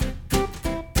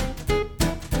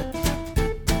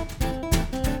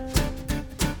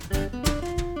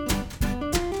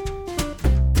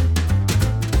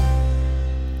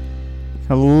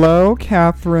Hello,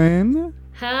 Catherine.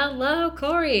 Hello,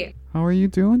 Corey. How are you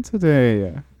doing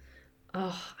today?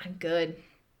 Oh, I'm good.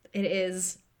 It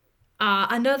is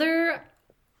another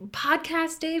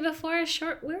podcast day before a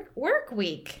short work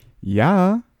week.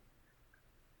 Yeah.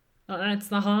 It's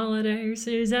the holiday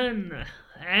season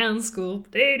and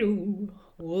scoop de doo,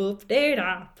 whoop de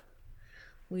dop.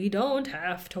 We don't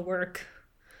have to work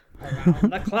around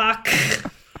the clock.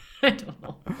 I don't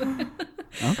know.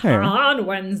 Okay. On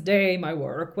Wednesday, my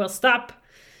work will stop.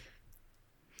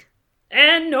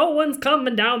 And no one's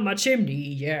coming down my chimney,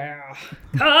 yeah.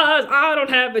 'Cause I don't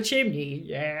have a chimney,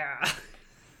 yeah.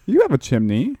 You have a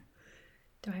chimney.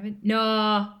 Do I have a...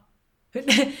 No.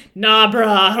 Nah,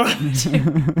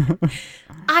 bruh.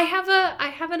 I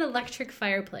have an electric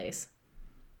fireplace.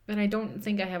 But I don't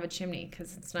think I have a chimney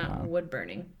because it's not wood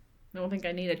burning. I don't think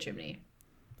I need a chimney.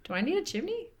 Do I need a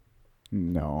chimney?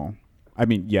 No. I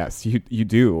mean, yes, you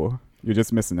do. You're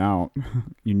just missing out.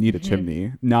 You need a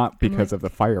chimney. Not because of the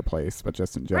fireplace, but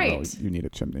just in general, Right. you need a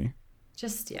chimney.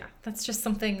 That's just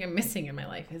something I'm missing in my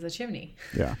life is a chimney.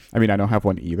 Yeah. I mean, I don't have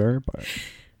one either, but...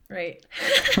 Right.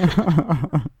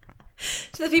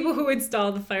 To the people who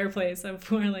installed the fireplace,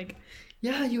 who are like,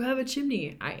 yeah, you have a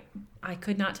chimney. I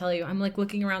could not tell you. I'm like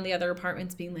looking around the other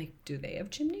apartments being like, do they have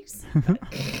chimneys?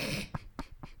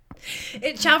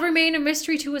 It shall remain a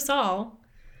mystery to us all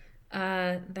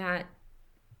that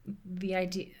the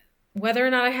idea, whether or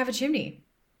not I have a chimney.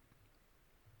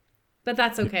 But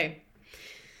that's okay.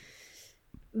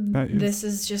 This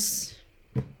is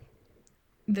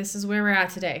where we're at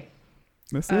today.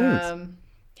 This is.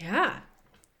 Yeah.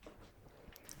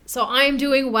 So I'm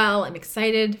doing well. I'm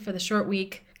excited for the short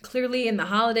week. Clearly in the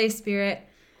holiday spirit.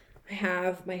 I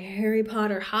have my Harry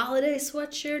Potter holiday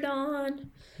sweatshirt on.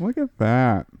 Look at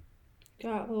that.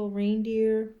 Got a little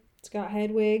reindeer. It's got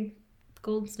Hedwig,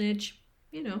 gold snitch.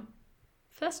 You know,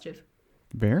 festive.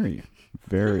 Very,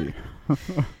 very.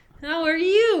 How are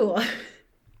you?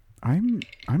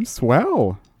 I'm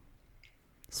swell.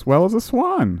 Swell as a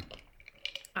swan.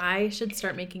 I should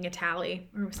start making a tally,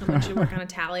 or someone should work on a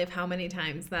tally of how many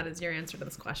times that is your answer to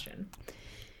this question.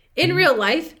 In real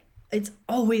life, it's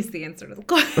always the answer to the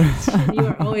question. You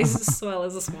are always as swell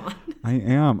as a swan. I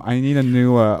am. I need a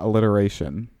new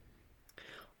alliteration.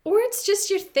 Or it's just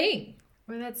your thing.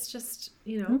 Or that's just,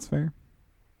 That's fair.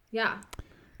 Yeah.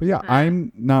 But yeah,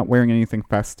 I'm not wearing anything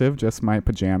festive, just my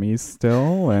pajamas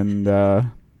still, and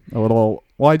a little...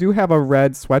 Well, I do have a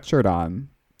red sweatshirt on,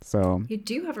 so... You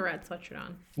do have a red sweatshirt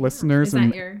on. Listeners Is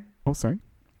that your... Oh, sorry?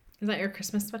 Is that your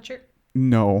Christmas sweatshirt?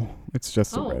 No, it's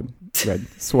just a red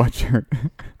sweatshirt.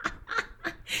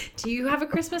 Do you have a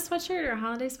Christmas sweatshirt or a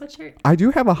holiday sweatshirt? I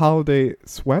do have a holiday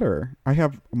sweater. I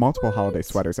have multiple holiday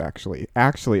sweaters, actually.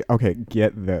 Actually, okay,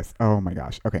 get this. Oh my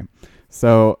gosh. Okay,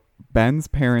 so Ben's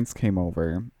parents came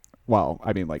over. Well,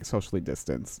 I mean, like, socially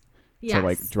distanced. Yes. To,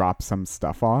 like, drop some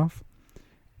stuff off.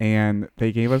 And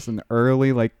they gave us an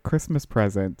early, like, Christmas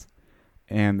present.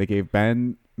 And they gave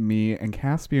Ben, me, and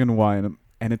Caspian one.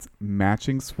 And it's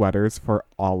matching sweaters for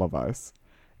all of us.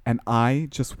 And I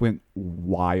just went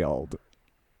wild.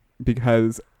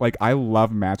 Because, like, I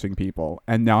love matching people.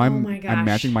 And now I'm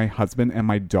matching my husband and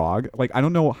my dog. Like, I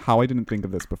don't know how I didn't think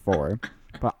of this before.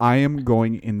 But I am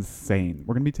going insane.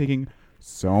 We're going to be taking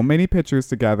so many pictures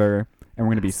together. And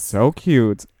we're going to be so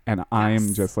cute. And I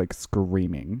am just, like,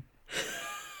 screaming.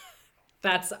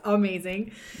 That's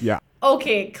amazing. Yeah.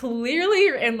 Okay, clearly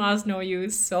your in-laws know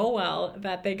you so well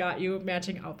that they got you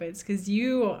matching outfits because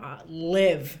you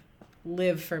live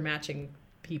for matching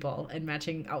people and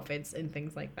matching outfits and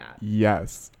things like that.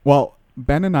 Yes. Well,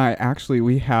 Ben and I, actually,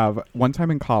 we have one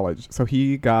time in college. So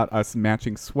he got us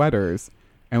matching sweaters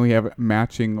and we have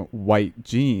matching white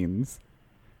jeans.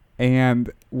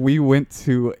 And we went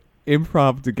to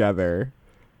improv together.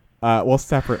 Well,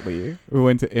 separately. We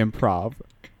went to improv.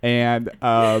 And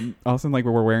all of a sudden, like,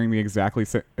 we were wearing the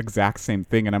exact same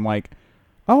thing. And I'm like,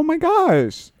 oh my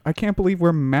gosh, I can't believe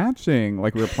we're matching.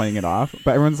 Like, we were playing it off.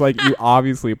 But everyone's like, you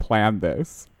obviously planned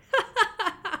this.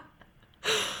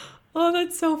 Oh,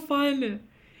 that's so fun.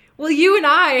 Well, you and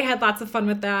I had lots of fun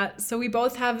with that. So we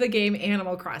both have the game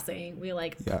Animal Crossing. We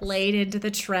played into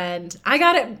the trend. I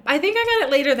think I got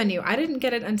it later than you. I didn't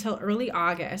get it until early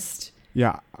August.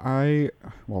 Yeah,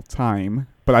 time.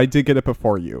 But I did get it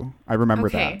before you. I remember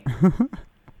that.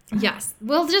 Yes.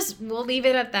 We'll leave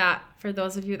it at that for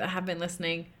those of you that have been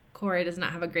listening. Corey does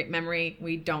not have a great memory.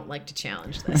 We don't like to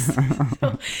challenge this.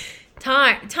 So,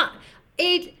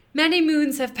 many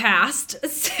moons have passed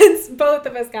since both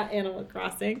of us got Animal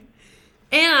Crossing.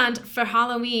 And for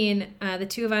Halloween, the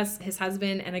two of us, his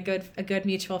husband and a good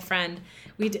mutual friend,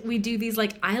 we do these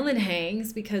like island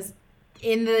hangs because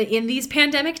in these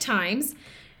pandemic times,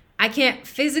 I can't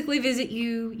physically visit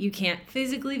you. You can't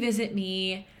physically visit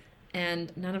me.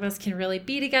 And none of us can really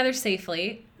be together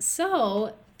safely.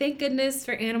 So thank goodness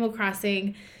for Animal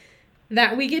Crossing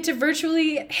that we get to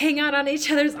virtually hang out on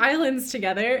each other's islands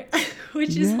together,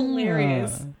 which is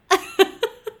hilarious.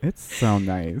 It's so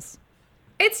nice.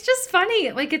 It's just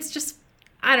funny. Like, it's just,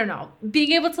 I don't know,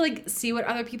 being able to like see what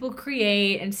other people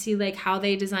create and see like how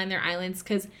they design their islands.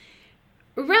 Because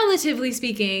relatively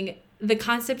speaking, the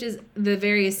concept is the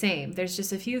very same. There's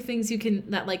just a few things you can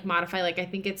that like modify. Like, I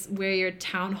think it's where your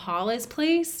town hall is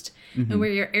placed and where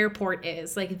your airport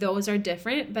is. Like, those are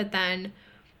different. But then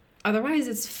otherwise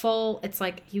it's full. It's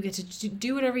like you get to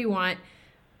do whatever you want.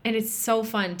 And it's so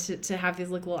fun to have these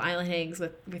like little island hangs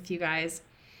with you guys.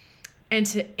 And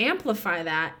to amplify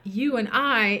that, you and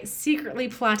I secretly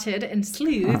plotted and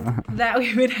sleuthed that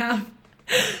we would have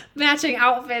matching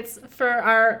outfits for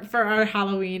our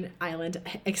Halloween island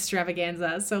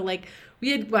extravaganza. So like we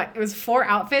had it was 4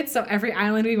 outfits. So every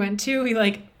island we went to, we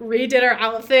like redid our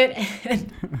outfit,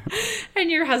 and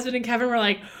your husband and Kevin were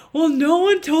like, well, no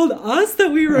one told us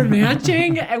that we were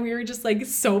matching. And we were just like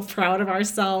so proud of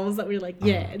ourselves that we were like,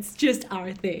 yeah, it's just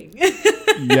our thing.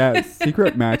 Yes,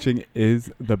 secret matching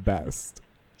is the best.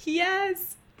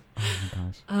 Yes. Oh my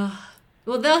gosh.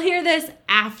 Well, they'll hear this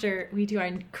after we do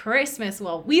our Christmas.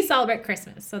 Well, we celebrate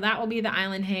Christmas, so that will be the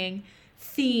island hang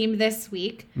theme this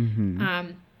week. Mm-hmm.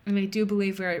 And I do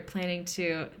believe we're planning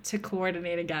to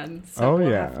coordinate again. So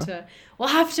we'll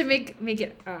have to make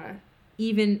it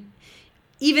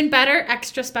even better,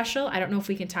 extra special. I don't know if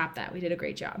we can top that. We did a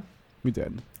great job. We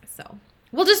did. So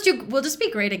we'll just be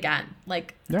great again.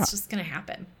 Like, it's just gonna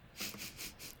happen.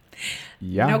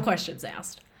 Yeah. No questions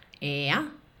asked. Yeah.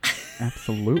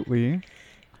 Absolutely.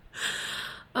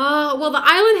 Well, the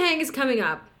island hang is coming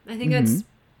up. I think that's a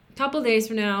couple of days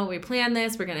from now. We plan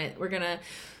this. We're gonna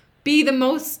be the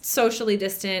most socially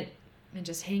distant and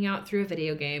just hang out through a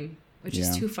video game, which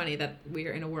is too funny that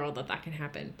we're in a world that can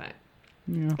happen. But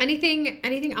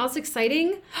anything else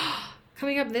exciting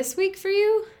coming up this week for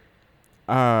you?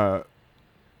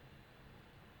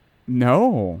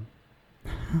 No.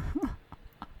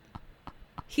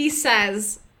 He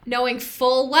says, knowing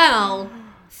full well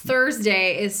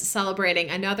Thursday is celebrating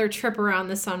another trip around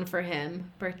the sun for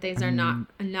him. Birthdays are not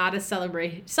a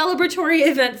celebratory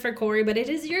event for Corey, but it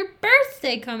is your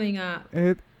birthday coming up.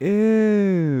 It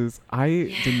is.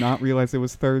 I did not realize it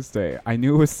was Thursday. I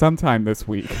knew it was sometime this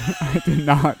week. I did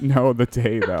not know the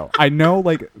day though. I know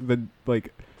the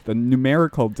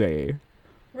numerical day,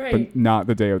 right, but not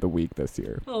the day of the week this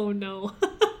year. Oh no.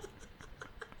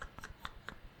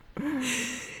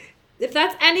 If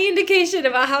that's any indication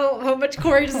about how much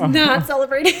Corey does not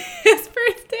celebrate his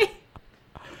birthday,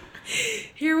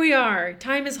 here we are.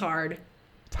 Time is hard.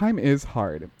 Time is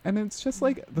hard. And it's just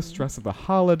like the stress of the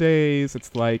holidays.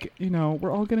 It's like,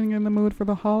 we're all getting in the mood for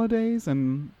the holidays,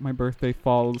 and my birthday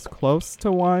falls close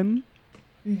to one.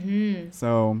 Mm-hmm.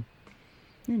 So,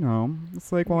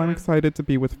 it's like, well, I'm excited to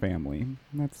be with family.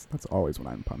 That's always what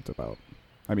I'm pumped about.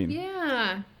 I mean,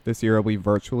 this year will be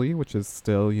virtually, which is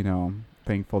still,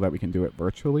 thankful that we can do it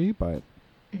virtually, but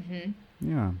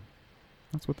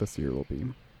that's what this year will be.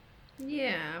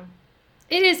 Yeah,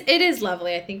 it is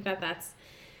lovely. I think that's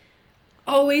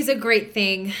always a great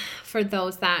thing for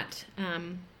those that are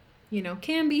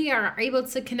able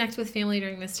to connect with family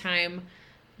during this time.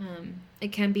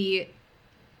 It can be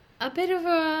a bit of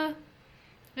a,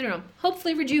 I don't know,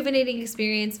 hopefully rejuvenating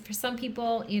experience for some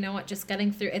people. You know what, just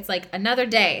getting through, it's like another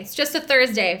day. It's just a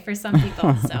Thursday for some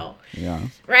people. So yeah,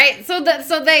 right. So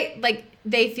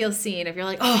they feel seen. If you're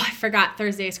like, oh, I forgot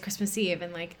Thursday is Christmas Eve,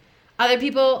 and like other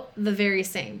people, the very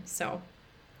same. So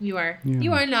you are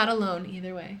not alone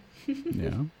either way.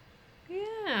 Yeah.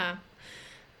 Yeah.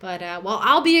 But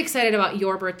I'll be excited about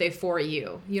your birthday for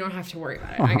you. You don't have to worry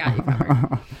about it. I got you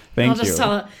covered. Thank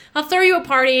you. I'll throw you a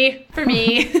party for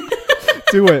me.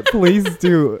 Do it, please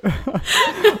do.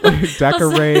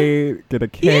 Decorate, get a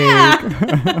cake.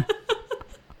 Yeah.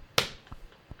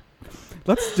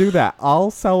 Let's do that. I'll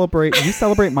celebrate. You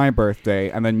celebrate my birthday,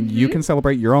 and then you can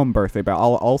celebrate your own birthday. But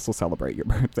I'll also celebrate your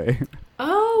birthday.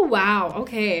 Oh wow!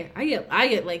 Okay, I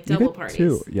get like double parties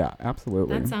too. Yeah,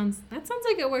 absolutely. That sounds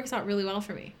like it works out really well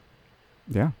for me.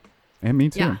 Yeah, and me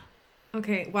too. Yeah.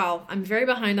 Okay, well, I'm very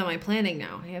behind on my planning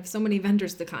now. I have so many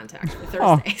vendors to contact for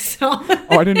Thursday. So. Oh,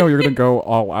 I didn't know you were gonna go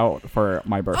all out for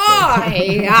my birthday. Oh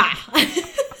yeah.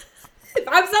 If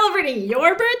I'm celebrating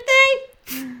your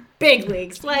birthday, big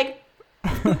leagues. Like,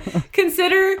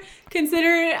 consider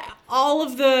all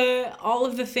of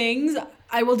the things.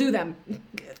 I will do them.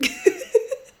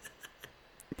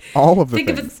 All of the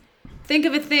things. Think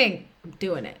of a thing. I'm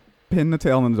doing it. pin the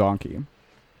tail on the donkey.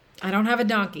 I don't have a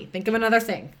donkey. Think of another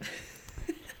thing.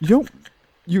 You don't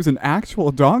use an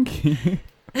actual donkey.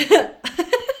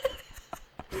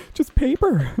 Just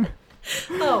paper.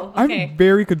 Oh, okay. I'm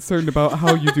very concerned about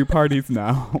how you do parties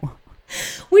now.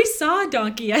 We saw a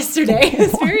donkey yesterday. It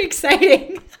was very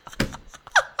exciting.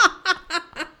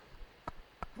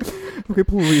 Okay,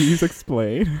 please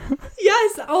explain.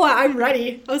 Yes. Oh, I'm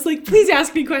ready. I was like, please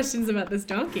ask me questions about this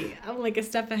donkey. I'm like a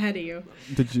step ahead of you.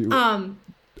 Did you?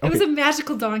 It was a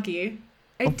magical donkey.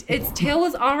 Its tail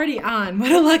was already on.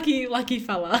 What a lucky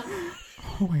fella.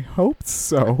 Oh, I hope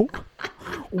so.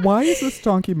 Why is this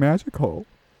donkey magical?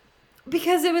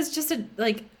 Because it was just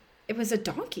it was a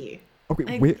donkey.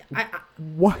 Okay, wait.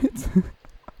 What?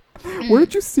 Where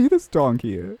did you see this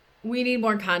donkey? We need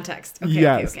more context. Okay,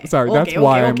 yes. okay. Sorry, okay, that's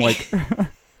why I'm okay. like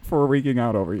freaking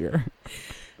out over here.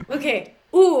 Okay.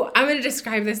 Ooh, I'm going to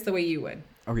describe this the way you would.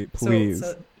 Okay, please.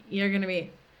 So you're going to be...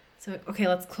 So, okay,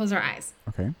 let's close our eyes.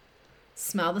 Okay.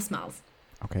 Smell the smells.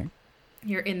 Okay.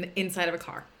 You're in the inside of a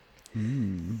car.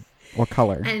 What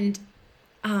color? And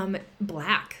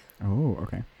black. Oh,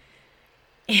 okay.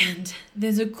 And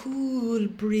there's a cool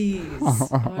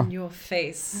breeze on your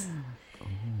face.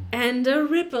 And a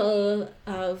ripple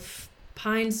of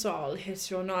pine sol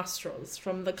hits your nostrils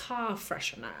from the car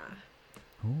freshener.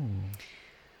 Oh.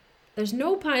 There's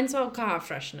no pine sol car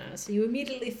freshener, so you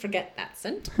immediately forget that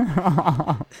scent.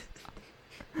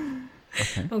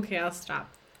 Okay, I'll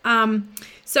stop.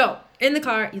 So in the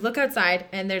car, you look outside,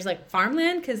 and there's like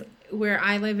farmland, because where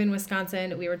I live in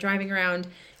Wisconsin, we were driving around.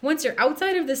 Once you're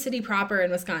outside of the city proper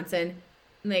in Wisconsin,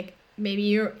 like maybe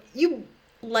you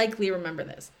likely remember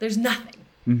this. There's nothing.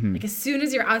 Mm-hmm. Like as soon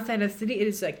as you're outside of the city, it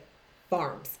is like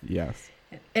farms. Yes.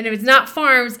 And if it's not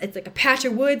farms, it's like a patch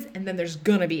of woods, and then there's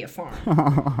gonna be a farm.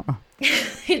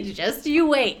 Just you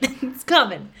wait. It's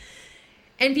coming.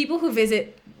 And people who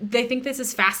visit, they think this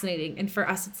is fascinating. And for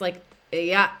us, it's like,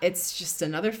 yeah, it's just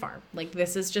another farm. Like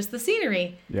this is just the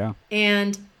scenery. Yeah.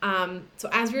 And so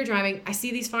as we were driving, I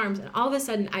see these farms, and all of a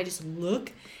sudden I just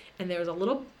look, and there was a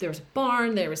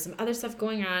barn, there was some other stuff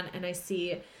going on, and I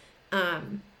see a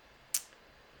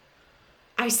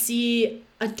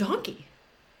donkey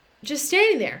just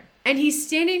standing there, and he's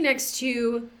standing next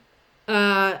to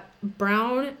a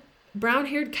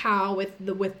brown-haired cow with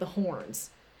the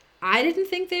horns. I didn't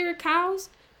think they were cows.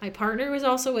 My partner was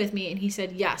also with me, and he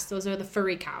said, yes, those are the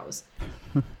furry cows.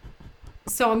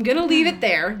 So I'm going to leave it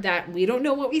there that we don't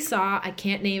know what we saw. I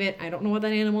can't name it. I don't know what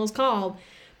that animal is called,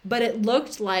 but it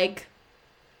looked like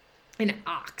an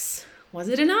ox. Was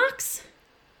it an ox?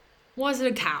 Was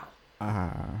it a cow?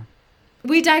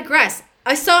 We digress.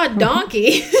 I saw a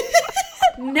donkey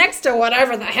next to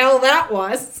whatever the hell that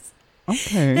was.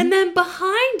 Okay. And then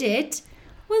behind it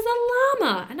was a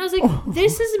llama. And I was like,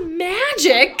 this is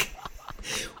magic.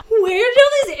 Where do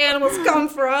these animals come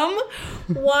from?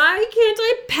 Why can't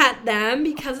I pet them?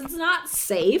 Because it's not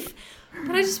safe.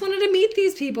 But I just wanted to meet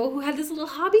these people who had this little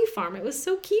hobby farm. It was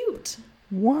so cute.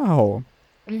 Wow.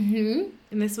 Mm-hmm.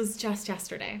 And this was just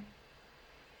yesterday.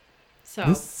 So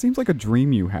This seems like a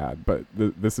dream you had, but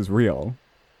this is real.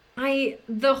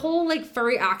 the whole like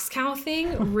furry ox cow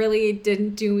thing really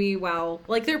didn't do me well.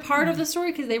 Like they're part of the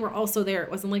story because they were also there.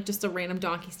 It wasn't like just a random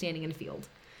donkey standing in a field.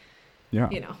 Yeah.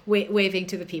 You know, waving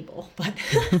to the people. But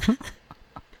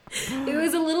it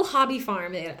was a little hobby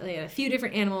farm. They had a few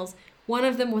different animals. One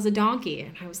of them was a donkey,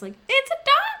 and I was like, "It's a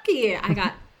donkey!" I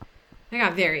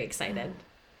got very excited.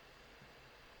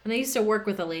 And I used to work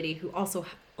with a lady who also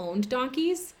owned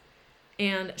donkeys,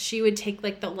 and she would take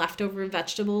like the leftover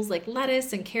vegetables, like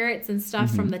lettuce and carrots and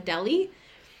stuff from the deli,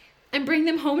 and bring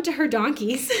them home to her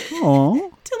donkeys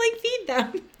Aww. to like feed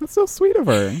them. That's so sweet of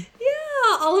her.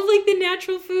 Yeah, all of like the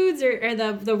natural foods or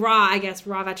the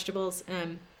raw vegetables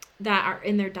that are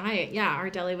in their diet. Yeah, our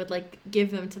deli would like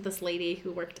give them to this lady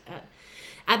who worked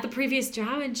at the previous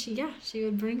job, and she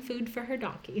would bring food for her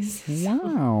donkeys.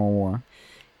 Wow.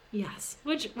 Yes,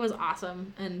 which was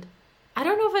awesome. And I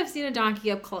don't know if I've seen a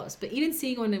donkey up close, but even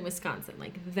seeing one in Wisconsin,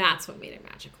 like that's what made it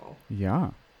magical. Yeah.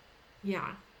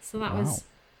 Yeah, so that was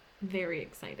very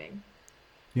exciting.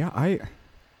 Yeah, I'm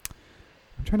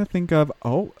trying to think of,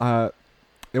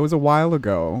 it was a while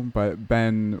ago, but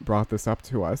Ben brought this up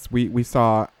to us. We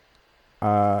saw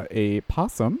a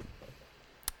possum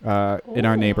in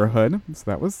our neighborhood. So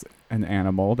that was an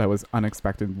animal that was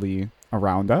unexpectedly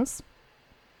around us.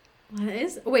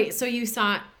 Wait, so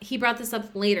he brought this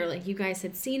up later, like you guys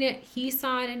had seen it, he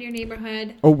saw it in your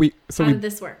neighborhood. How did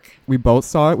this work? We both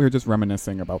saw it. We were just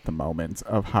reminiscing about the moment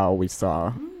of how we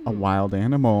saw a wild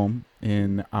animal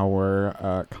in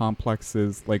our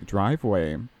complex's like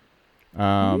driveway.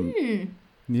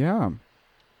 Yeah.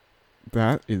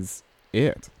 that is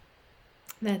it.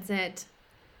 That's it.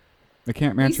 They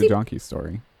can't match see- your donkey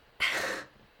story.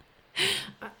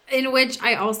 In which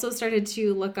I also started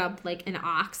to look up like an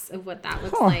ox of what that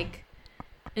looks like,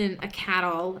 and a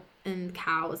cattle and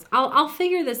cows. I'll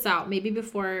figure this out maybe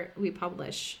before we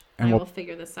publish. And I will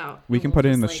figure this out. We And can we'll put it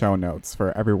in just, the show notes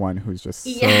for everyone who's just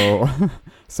Yeah. so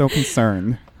so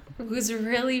concerned. Who's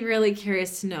really, really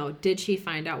curious to know, did she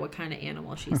find out what kind of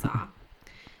animal she saw?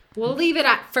 We'll leave it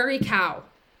at furry cow.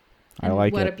 I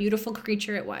like what it. a beautiful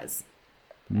creature it was.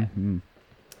 Mm-hmm.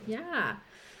 Yeah.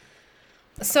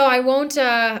 So I won't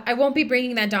be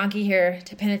bringing that donkey here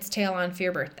to pin its tail on for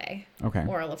your birthday. Okay.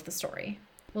 Moral of the story.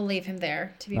 We'll leave him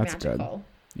there to be That's magical.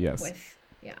 good. Yes.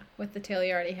 With the tail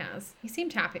he already has. He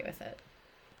seemed happy with it.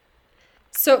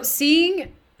 So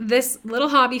seeing this little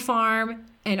hobby farm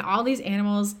and all these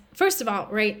animals, first of all,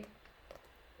 right?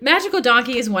 Magical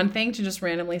donkey is one thing to just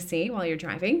randomly see while you're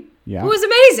driving. Yeah. It was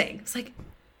amazing. It's like,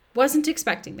 wasn't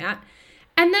expecting that.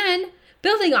 And then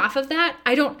building off of that,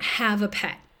 I don't have a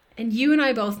pet. And you and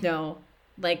I both know,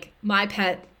 like, my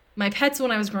pets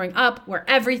when I was growing up were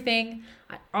everything.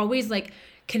 I always, like,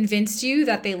 convinced you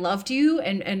that they loved you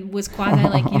and was quasi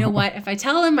like, you know what? If I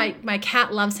tell him my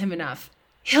cat loves him enough,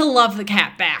 he'll love the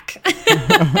cat back.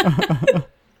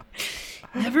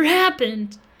 Never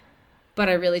happened. But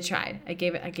I really tried. I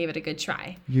gave it a good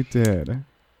try. You did.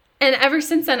 And ever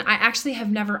since then, I actually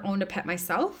have never owned a pet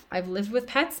myself. I've lived with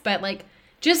pets, but like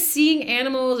just seeing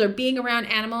animals or being around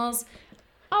animals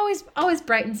always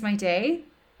brightens my day.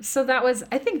 So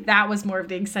I think that was more of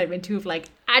the excitement too of like,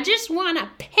 I just want to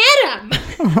pet him.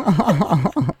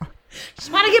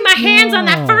 Just want to get my hands on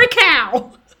that furry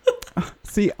cow.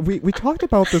 See, we talked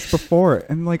about this before,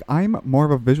 and like I'm more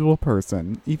of a visual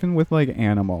person, even with like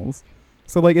animals.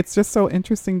 So like it's just so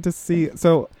interesting to see.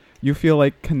 So you feel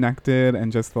like connected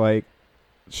and just like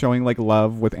showing like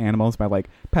love with animals by like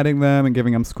petting them and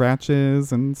giving them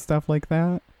scratches and stuff like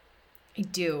that. I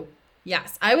do.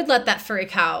 Yes. I would let that furry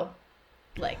cow,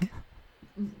 like,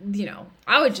 you know,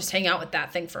 I would just hang out with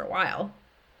that thing for a while.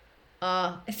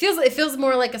 It feels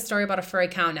more like a story about a furry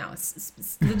cow now.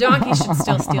 The donkey should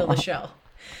still steal the show.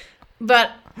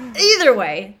 But either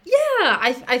way, yeah,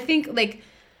 I think like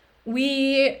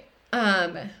we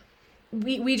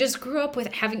just grew up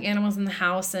with having animals in the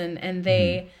house, and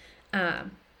they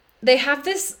have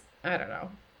this, I don't know.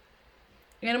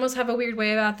 Animals have a weird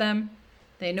way about them.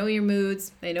 They know your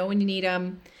moods. They know when you need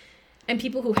them. And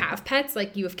people who have pets,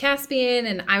 like you have Caspian,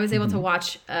 and I was able to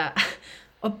watch a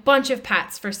bunch of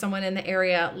pets for someone in the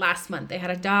area last month. They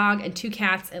had a dog and 2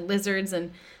 cats and lizards,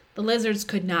 and the lizards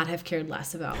could not have cared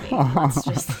less about me. Let's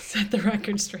just set the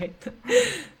record straight.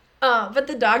 But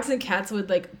the dogs and cats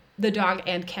the dog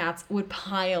and cats would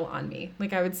pile on me.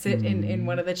 Like I would sit in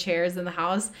one of the chairs in the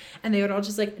house, and they would all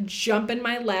just like jump in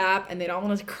my lap, and they'd all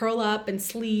want to curl up and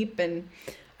sleep, and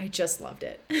I just loved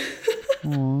it.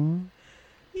 Aww.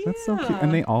 That's so cute.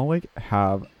 And they all like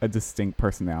have a distinct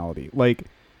personality. Like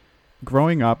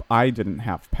growing up, I didn't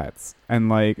have pets, and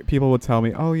like people would tell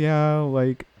me, "Oh yeah,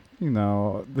 like, you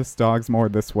know, this dog's more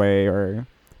this way or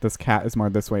this cat is more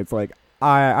this way." It's like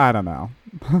I don't know.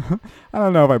 I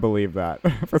don't know if I believe that.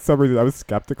 For some reason, I was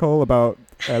skeptical about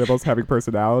animals having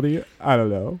personality. I don't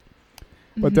know.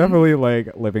 But definitely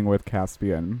like living with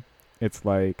Caspian, it's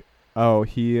like, oh,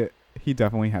 he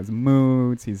definitely has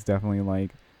moods. He's definitely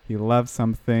like, he loves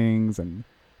some things, and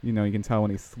you know, you can tell when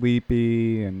he's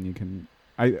sleepy, and you can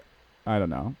I don't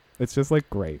know. It's just like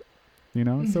great. You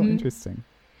know, it's so interesting.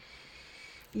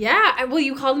 Yeah, well,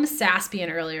 you called him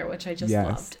Saspian earlier, which I just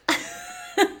loved.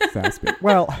 Saspian.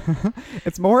 Well,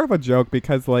 it's more of a joke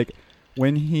because like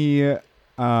when he it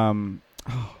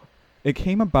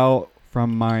came about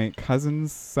from my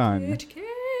cousin's son. It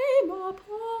came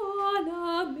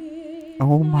upon me.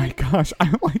 Oh my gosh,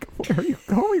 I'm like, where are you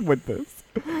going with this?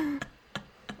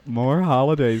 More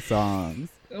holiday songs.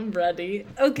 I'm ready.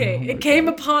 Okay, it came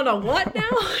upon a what now?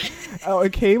 Oh,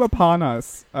 it came upon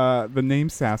us, the name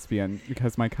Saspian,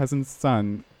 because my cousin's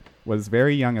son was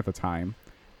very young at the time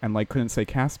and like couldn't say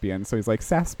Caspian, so he's like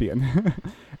Saspian.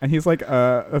 And he's like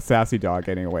a sassy dog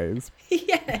anyways.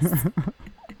 Yes.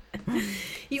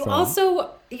 You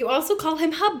also call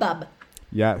him Hubbub.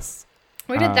 Yes.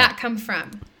 Where did that come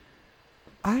from?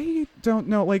 I don't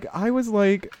know. Like I always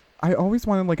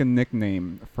wanted like a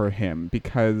nickname for him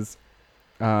because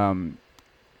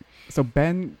so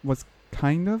Ben was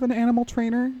kind of an animal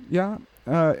trainer,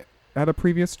 at a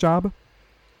previous job.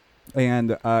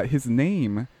 And his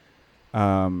name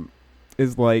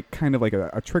is like kind of like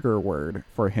a trigger word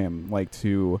for him, like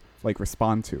to like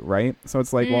respond to, right? So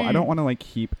it's like, well, I don't want to like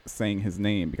keep saying his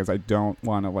name because I don't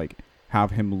want to like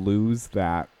have him lose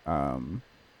that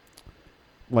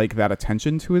like that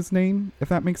attention to his name, if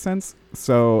that makes sense.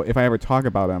 So if I ever talk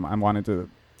about him, I wanted to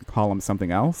call him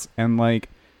something else, and like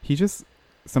he just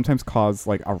sometimes cause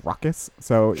like a ruckus.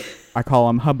 So I call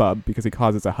him Hubbub because he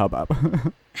causes a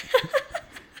hubbub.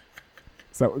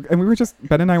 So, and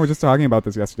Ben and I were just talking about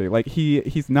this yesterday. Like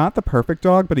he's not the perfect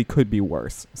dog, but he could be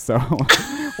worse. So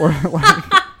we're like,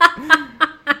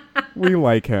 we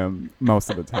like him most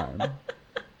of the time,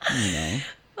 you know.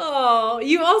 Oh,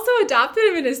 you also adopted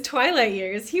him in his twilight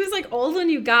years. He was like old when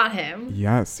you got him.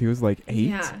 Yes, he was like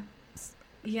 8.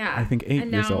 Yeah. I think 8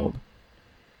 years old.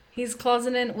 He's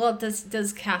closing in. Well, does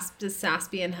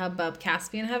Saspian Hubbub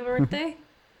Caspian have a birthday?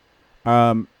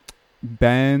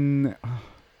 Ben,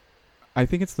 I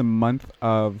think it's the month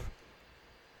of.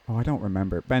 Oh, I don't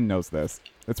remember. Ben knows this.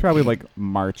 It's probably like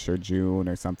March or June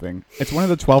or something. It's one of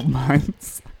the 12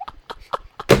 months.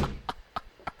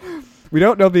 We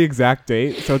don't know the exact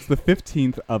date, so it's the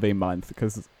 15th of a month.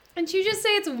 Because. Didn't you just say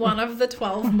it's one of the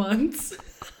 12 months?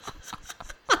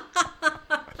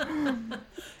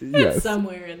 Yes. It's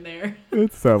somewhere in there.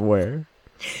 It's somewhere.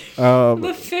 The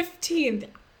 15th,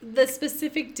 the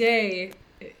specific day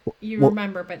you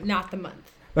remember, but not the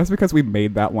month. That's because we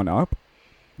made that one up.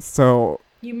 So.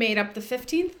 You made up the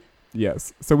 15th?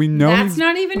 Yes. So we know that's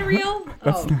not even real?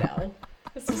 No.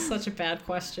 This is such a bad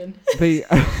question.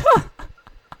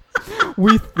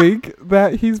 We think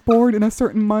that he's born in a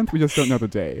certain month. We just don't know the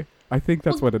day. I think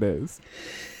that's what it is.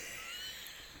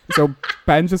 So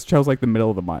Ben just chose like the middle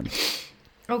of the month.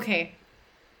 Okay.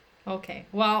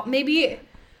 Well, maybe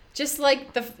just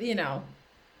like the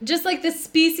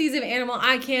species of animal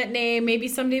I can't name. Maybe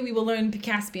someday we will learn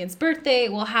Caspian's birthday.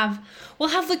 We'll have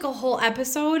like a whole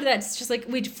episode that's just like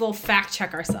we'll fact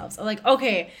check ourselves. Like,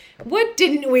 okay, what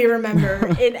didn't we remember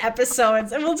in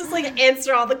episodes? And we'll just like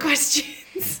answer all the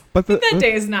questions. But that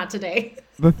day is not today.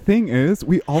 The thing is,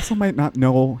 we also might not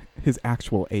know his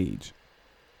actual age.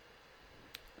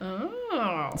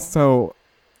 Oh. So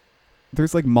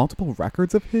there's like multiple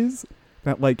records of his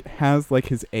that like has like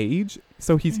his age.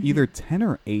 So he's either 10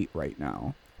 or 8 right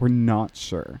now. We're not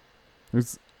sure.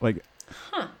 There's like,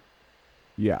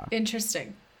 yeah.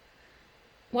 Interesting.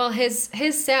 Well, his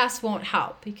sass won't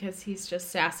help because he's just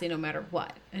sassy no matter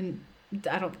what. And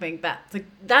I don't think that's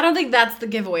the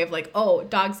giveaway of like, oh,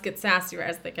 dogs get sassier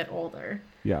as they get older.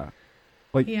 Yeah.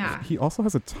 Like he also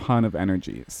has a ton of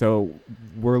energy. So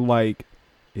we're like,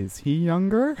 is he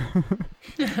younger?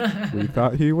 We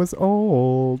thought he was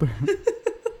old.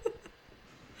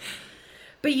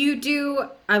 But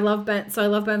I love Ben. So I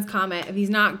love Ben's comment. If he's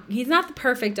not the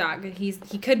perfect dog. He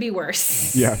could be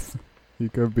worse. Yes, he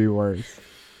could be worse.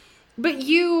 But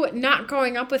you not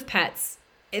growing up with pets,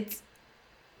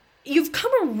 you've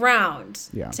come around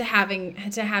to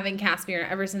having Caspian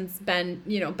ever since Ben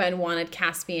wanted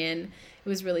Caspian. It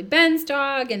was really Ben's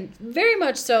dog, and very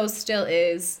much so still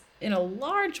is in a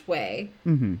large way.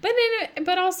 Mm-hmm.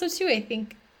 But also too,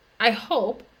 I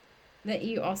hope that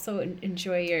you also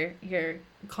enjoy your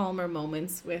calmer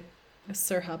moments with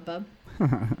Sir Hubbub.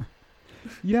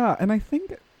 Yeah, and I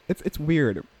think it's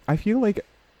weird. I feel like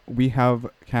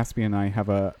Caspian and I have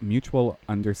a mutual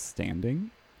understanding.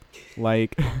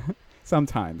 Like,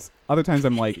 sometimes. Other times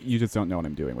I'm like, you just don't know what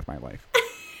I'm doing with my life.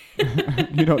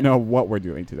 You don't know what we're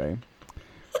doing today.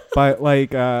 But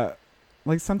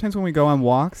like sometimes when we go on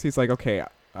walks, he's like, okay,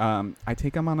 I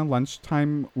take him on a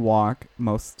lunchtime walk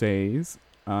most days.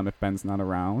 If Ben's not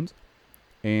around,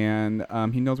 and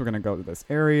he knows we're gonna go to this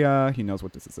area. He knows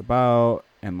what this is about,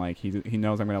 and like he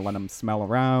knows I'm gonna let him smell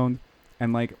around,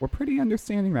 and like we're pretty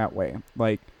understanding that way.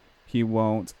 Like he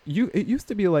won't. It used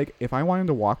to be like if I wanted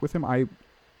to walk with him,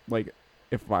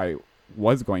 if I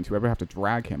was going to, I would have to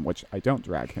drag him, which I don't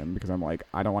drag him because I'm like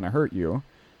I don't want to hurt you,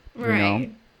 right? You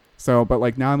know? So, but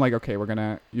like now I'm like, okay,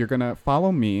 you're gonna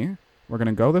follow me. We're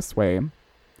gonna go this way,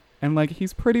 and like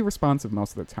he's pretty responsive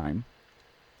most of the time.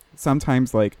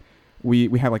 Sometimes like we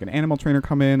have like an animal trainer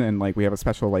come in and like we have a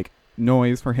special like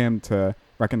noise for him to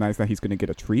recognize that he's going to get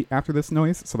a treat after this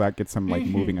noise, so that gets him like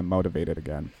moving and motivated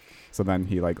again. So then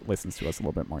he like listens to us a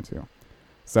little bit more too.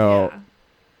 So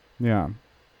yeah.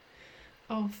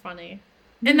 Oh, funny.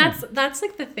 And that's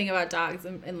like the thing about dogs,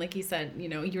 and like you said,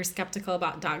 you're skeptical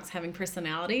about dogs having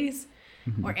personalities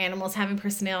or animals having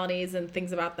personalities and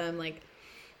things about them. Like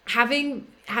having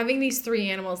these 3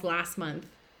 animals last month,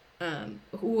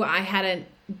 who I hadn't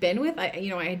been with. I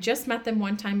had just met them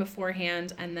one time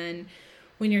beforehand. And then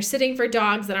when you're sitting for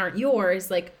dogs that aren't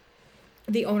yours, like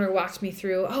the owner walked me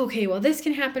through, okay, well, this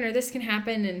can happen or this can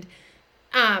happen.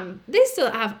 And they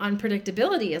still have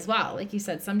unpredictability as well. Like you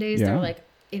said, some days they're like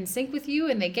in sync with you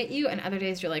and they get you. And other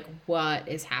days you're like, what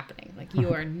is happening? Like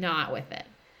you are not with it.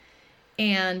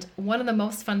 And one of the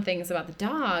most fun things about the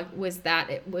dog was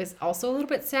that it was also a little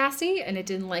bit sassy and it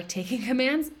didn't like taking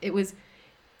commands. It was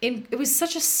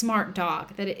such a smart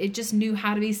dog that it just knew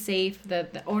how to be safe.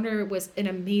 The owner was an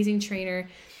amazing trainer.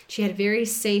 She had very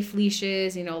safe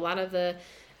leashes. You know, a lot of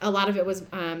it was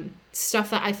stuff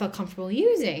that I felt comfortable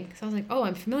using. So I was like, oh,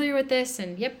 I'm familiar with this,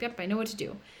 and yep, I know what to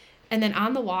do. And then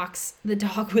on the walks, the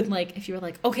dog would like, if you were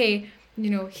like, okay, you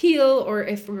know, heel, or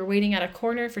if we were waiting at a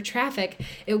corner for traffic,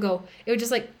 it would just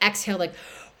like exhale like,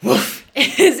 woof,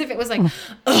 as if it was like,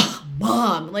 ugh,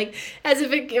 mom, like as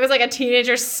if it was like a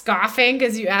teenager scoffing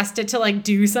because you asked it to like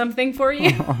do something for you.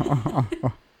 And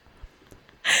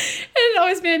it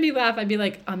always made me laugh. I'd be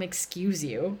like, excuse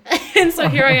you. And so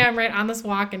here I am right on this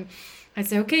walk, and I'd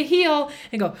say, okay, heel,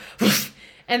 and go, woof.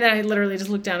 And then I literally just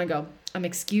look down and go,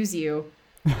 excuse you.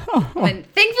 And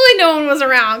thankfully no one was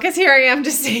around because here I am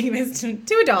just saying this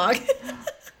to a dog.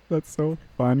 That's so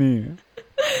funny.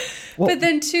 Well, but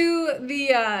then to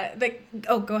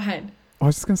go ahead. I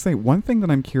was just going to say, one thing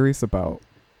that I'm curious about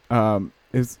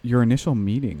is your initial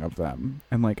meeting of them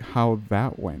and like how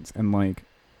that went, and like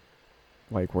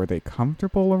were they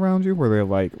comfortable around you? Were they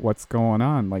like, what's going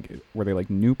on? Like, were they like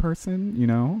new person, you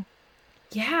know?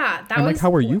 Yeah, and like,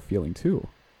 how were you feeling too?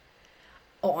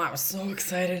 Oh, I was so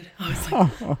excited. I was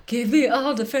like, give me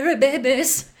all the furry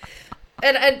babies.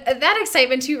 And that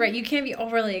excitement too, right? You can't be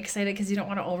overly excited because you don't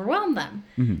want to overwhelm them.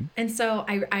 Mm-hmm. And so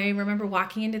I remember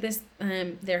walking into this,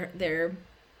 their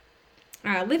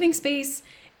living space.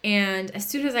 And as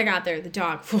soon as I got there, the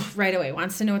dog right away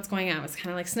wants to know what's going on. It was kind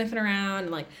of like sniffing around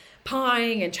and like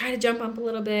pawing and trying to jump up a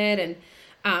little bit. And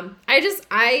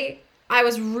I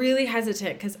was really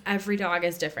hesitant because every dog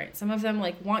is different. Some of them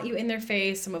like want you in their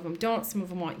face. Some of them don't. Some of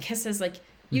them want kisses. Like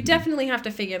you definitely have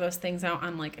to figure those things out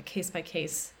on like a case by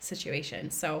case situation.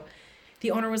 So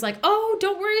the owner was like, oh,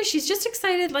 don't worry. She's just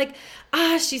excited. Like,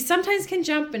 she sometimes can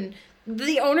jump. And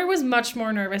the owner was much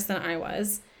more nervous than I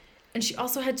was. And she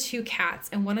also had 2 cats.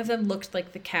 And one of them looked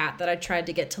like the cat that I tried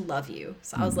to get to love you.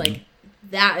 So I was like,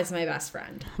 that is my best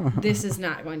friend. This is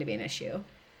not going to be an issue.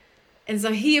 And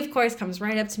so he, of course, comes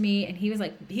right up to me, and he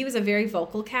was a very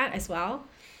vocal cat as well.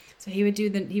 So he would do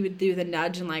the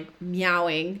nudge and like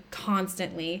meowing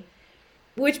constantly,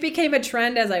 which became a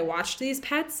trend as I watched these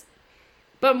pets.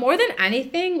 But more than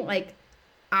anything, like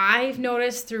I've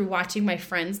noticed through watching my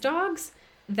friends' dogs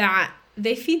that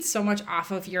they feed so much off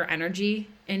of your energy,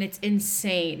 and it's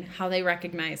insane how they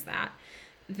recognize that.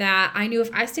 That I knew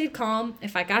if I stayed calm,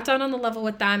 if I got down on the level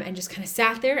with them and just kind of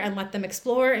sat there and let them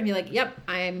explore and be like, yep,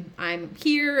 I'm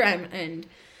here, and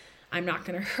I'm not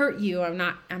going to hurt you. I'm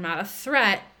not a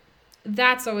threat.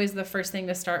 That's always the first thing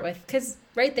to start with. 'Cause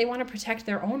right, they want to protect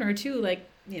their owner too. Like,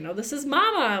 you know, this is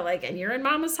mama, like, and you're in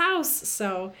mama's house.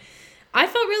 So I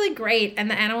felt really great. And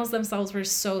the animals themselves were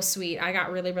so sweet. I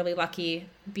got really, really lucky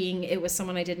it was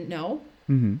someone I didn't know.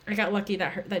 Mm-hmm. I got lucky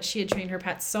that she had trained her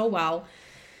pets so well.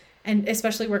 And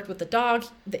especially worked with the dog.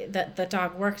 The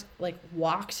dog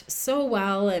walked so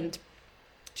well and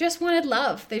just wanted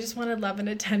love. They just wanted love and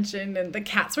attention. And the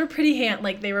cats were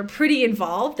they were pretty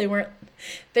involved. They were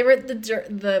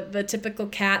the typical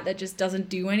cat that just doesn't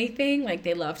do anything. Like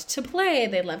they loved to play.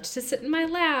 They loved to sit in my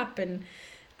lap. And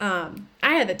I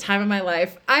had the time of my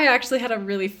life. I actually had a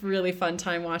really, really fun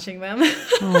time watching them.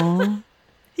 Aww.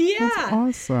 Yeah. That's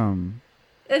awesome.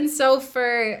 And so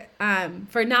for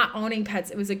not owning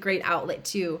pets, it was a great outlet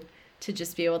too, to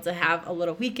just be able to have a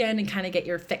little weekend and kind of get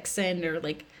your fix in, or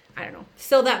like, I don't know,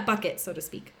 fill that bucket, so to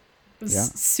speak. It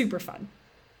was super fun.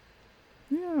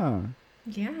 Yeah.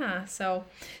 Yeah. So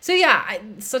yeah,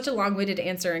 such a long-winded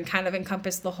answer and kind of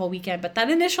encompassed the whole weekend. But that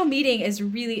initial meeting is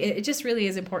really, it just really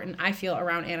is important, I feel,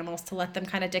 around animals, to let them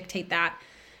kind of dictate that.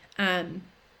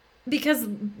 Because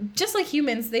just like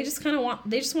humans, they just want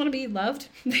to be loved.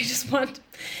 They just want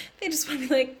to be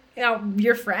like, you know,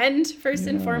 your friend first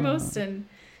and foremost. And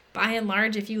by and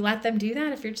large, if you let them do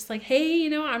that, if you're just like, hey,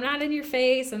 you know, I'm not in your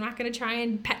face, I'm not going to try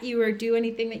and pet you or do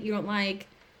anything that you don't like.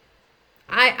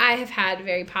 I have had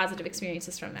very positive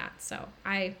experiences from that. So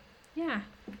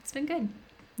it's been good.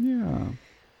 Yeah.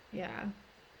 Yeah.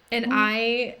 And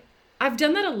I've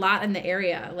done that a lot in the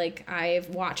area. Like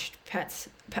I've watched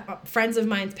friends of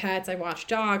mine's pets. I watched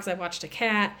dogs. I watched a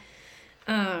cat.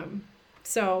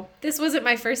 So this wasn't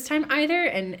my first time either.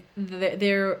 And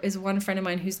there is one friend of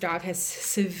mine whose dog has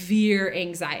severe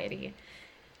anxiety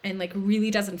and like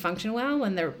really doesn't function well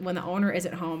when the owner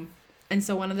isn't home. And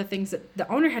so one of the things that the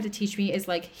owner had to teach me is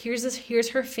like, here's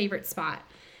her favorite spot.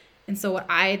 And so what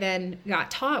I then got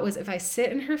taught was if I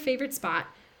sit in her favorite spot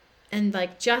and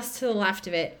like just to the left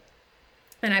of it,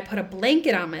 and I put a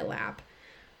blanket on my lap,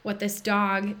 what this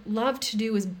dog loved to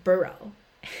do was burrow.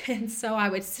 And so I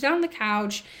would sit on the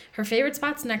couch. Her favorite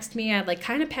spot's next to me. I'd like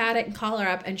kind of pat it and call her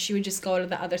up, and she would just go to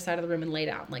the other side of the room and lay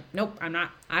down. Like, nope, I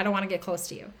don't want to get close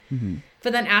to you. Mm-hmm.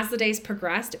 But then as the days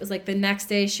progressed, it was like the next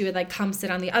day she would like come sit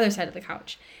on the other side of the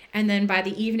couch. And then by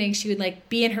the evening, she would like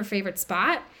be in her favorite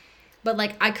spot. But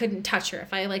like I couldn't touch her.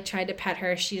 If I like tried to pet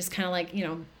her, she just kind of like,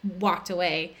 walked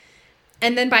away.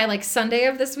 And then by like Sunday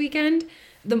of this weekend,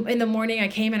 in the morning I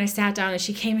came and I sat down and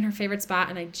she came in her favorite spot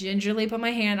and I gingerly put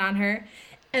my hand on her.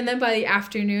 And then by the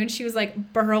afternoon, she was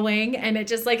like burrowing, and it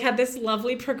just like had this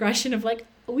lovely progression of like,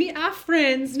 we are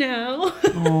friends now.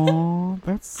 Oh,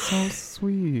 that's so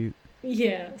sweet.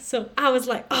 Yeah. So I was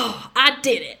like, oh, I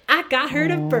did it. I got her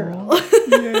to burrow.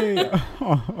 Yay.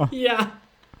 Yeah.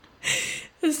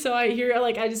 So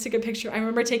I just took a picture. I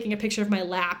remember taking a picture of my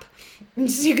lap.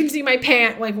 And so you can see my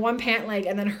pant, like one pant leg,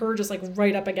 and then her just like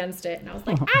right up against it. And I was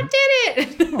like, I did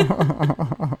it.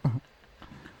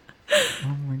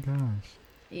 Oh my gosh.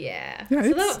 Yeah. Yeah, so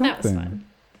it's that was something. fun.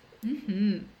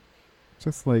 Mm-hmm.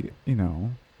 Just like,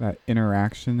 that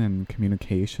interaction and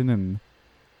communication, and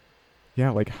yeah,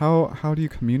 like how do you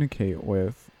communicate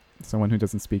with someone who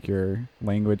doesn't speak your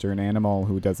language, or an animal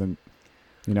who doesn't,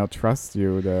 trust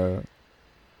you to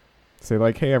say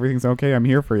like, hey, everything's okay, I'm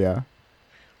here for you.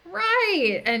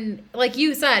 Right. And like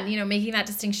you said, making that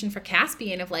distinction for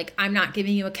Caspian of like, I'm not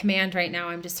giving you a command right now.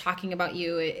 I'm just talking about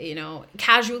you,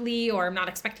 casually, or I'm not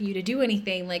expecting you to do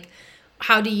anything. Like,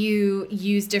 how do you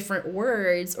use different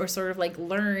words or sort of like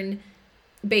learn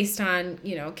based on,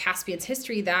 Caspian's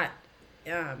history that,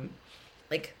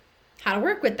 like how to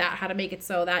work with that, how to make it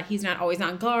so that he's not always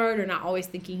on guard or not always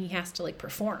thinking he has to like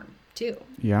perform too.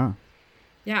 Yeah.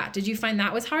 Yeah. Did you find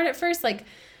that was hard at first? Like,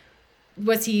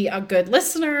 was he a good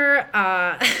listener?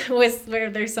 Were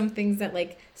there some things that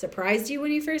like surprised you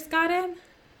when you first got him?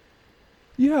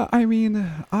 Yeah, I mean,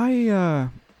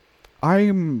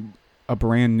 I'm a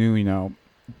brand new,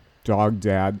 dog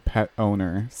dad, pet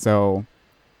owner. So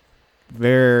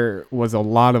there was a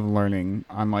lot of learning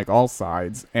on like all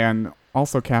sides. And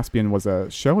also Caspian was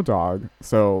a show dog.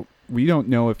 So we don't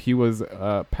know if he was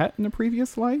a pet in a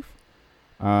previous life.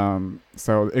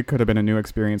 So it could have been a new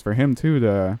experience for him too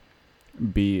to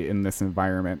be in this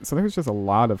environment. So there was just a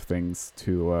lot of things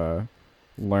to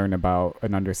learn about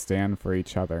and understand for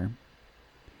each other.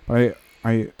 But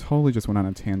I totally just went on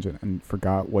a tangent and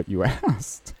forgot what you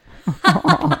asked.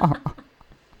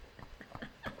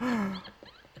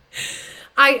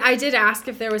 I did ask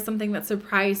if there was something that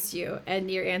surprised you,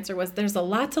 and your answer was there's a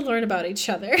lot to learn about each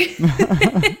other.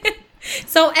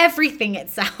 So everything, it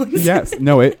sounds. Yes.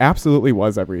 No, it absolutely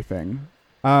was everything.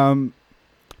 I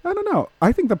don't know.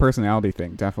 I think the personality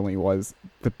thing definitely was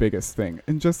the biggest thing.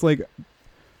 And just like,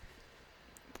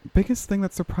 biggest thing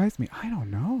that surprised me, I don't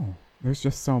know. There's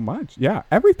just so much. Yeah,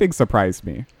 everything surprised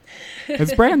me.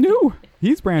 It's brand new.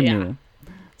 He's brand new.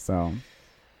 So.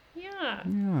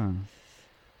 Yeah.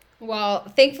 Well,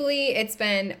 thankfully, it's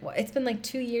been like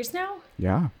 2 years now.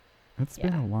 Yeah. It's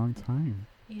been a long time.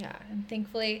 Yeah, and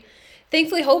thankfully,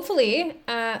 hopefully,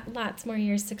 lots more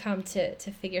years to come to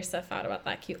figure stuff out about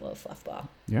that cute little fluff ball.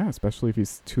 Yeah, especially if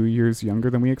he's 2 years younger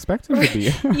than we expect him to be.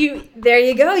 There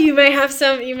you go. You might have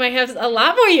a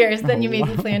lot more years than you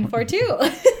maybe planned for too.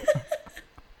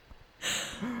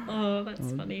 Oh,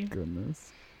 that's funny.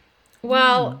 Goodness.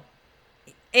 Well,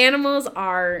 animals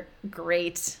are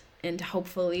great, and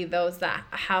hopefully those that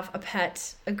have a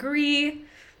pet agree.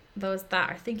 Those that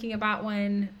are thinking about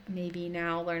one maybe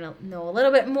now know a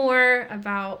little bit more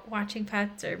about watching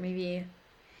pets, or maybe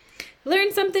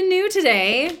learn something new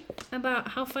today about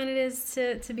how fun it is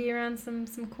to be around some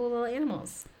cool little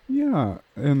animals. Yeah,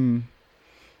 and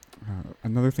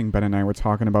another thing Ben and I were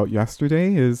talking about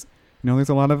yesterday is, there's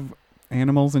a lot of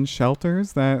animals in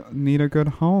shelters that need a good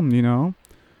home,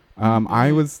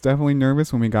 I was definitely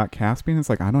nervous when we got Caspian. It's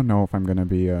like, I don't know if I'm going to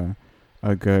be a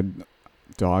good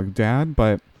dog dad,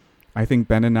 but I think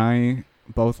Ben and I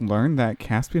both learned that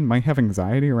Caspian might have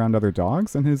anxiety around other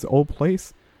dogs, and his old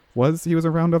place he was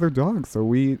around other dogs. So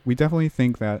we definitely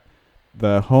think that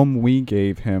the home we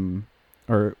gave him,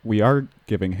 or we are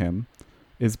giving him,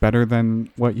 is better than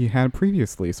what he had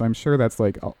previously. So I'm sure that's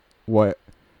like what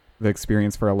the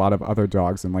experience for a lot of other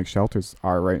dogs in like shelters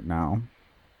are right now.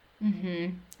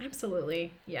 Mm-hmm.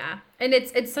 Absolutely. Yeah. And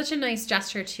it's such a nice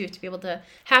gesture too, to be able to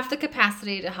have the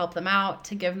capacity to help them out,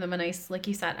 to give them a nice, like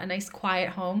you said, a nice quiet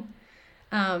home.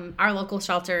 Our local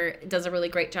shelter does a really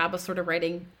great job of sort of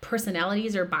writing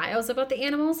personalities or bios about the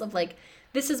animals, of like,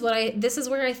 this is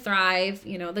where I thrive.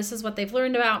 This is what they've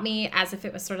learned about me, as if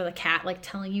it was sort of the cat, like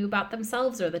telling you about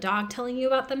themselves, or the dog telling you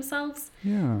about themselves.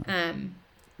 Yeah.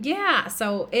 Yeah.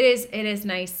 So it is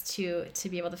nice to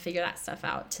be able to figure that stuff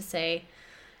out, to say,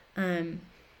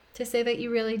 to say that you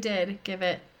really did give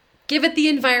it the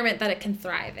environment that it can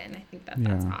thrive in. I think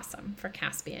that's awesome for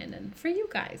Caspian and for you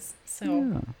guys.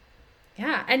 So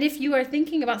yeah. And if you are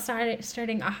thinking about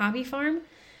starting a hobby farm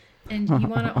and you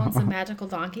want to own some magical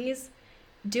donkeys,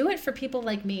 do it for people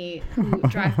like me who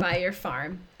drive by your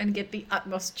farm and get the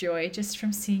utmost joy just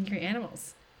from seeing your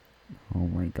animals. Oh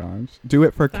my gosh. Do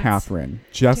it for Catherine,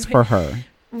 just for her.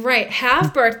 Right.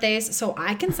 Have birthdays so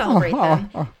I can celebrate them.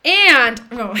 And,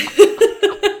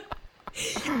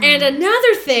 and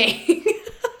another thing.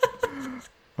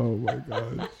 Oh my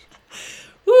gosh.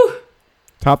 Woo.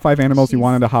 Top 5 animals you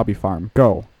wanted a hobby farm.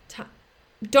 Go.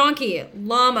 Donkey,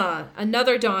 llama,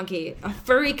 another donkey, a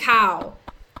furry cow,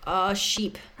 a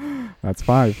sheep. That's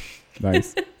 5.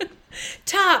 Nice.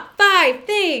 Top 5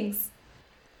 things.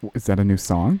 Is that a new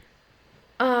song?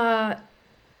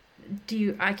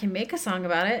 I can make a song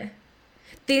about it.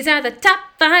 These are the top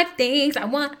 5 things I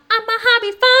want on my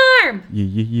hobby farm.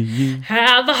 Yeah.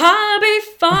 Have a hobby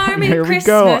farm Here at Christmas. we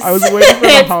go. I was waiting for the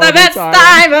it's holiday the best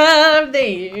time of the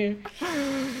year.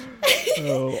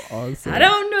 Oh, awesome. I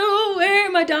don't know where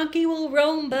my donkey will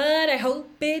roam, but I hope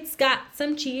it's got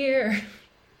some cheer.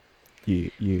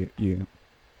 Yeah.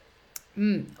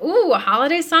 Ooh, a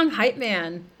holiday song, Hype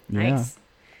Man. Nice. Yeah.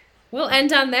 We'll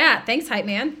end on that. Thanks, Hype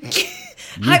Man.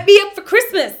 Hype me up for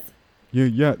Christmas. Yeah.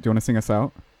 Do you want to sing us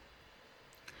out?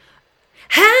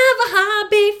 Have a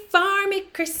hobby farm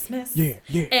at Christmas. Yeah.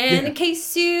 And in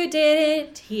case you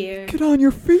didn't hear, Get on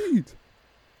your feet.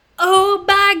 oh,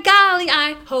 by golly,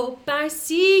 I hope I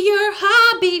see your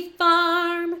hobby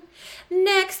farm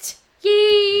next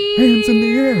year. Hands in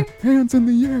the air. Hands in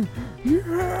the air.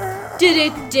 Yeah.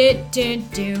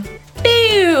 Do.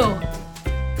 Boo.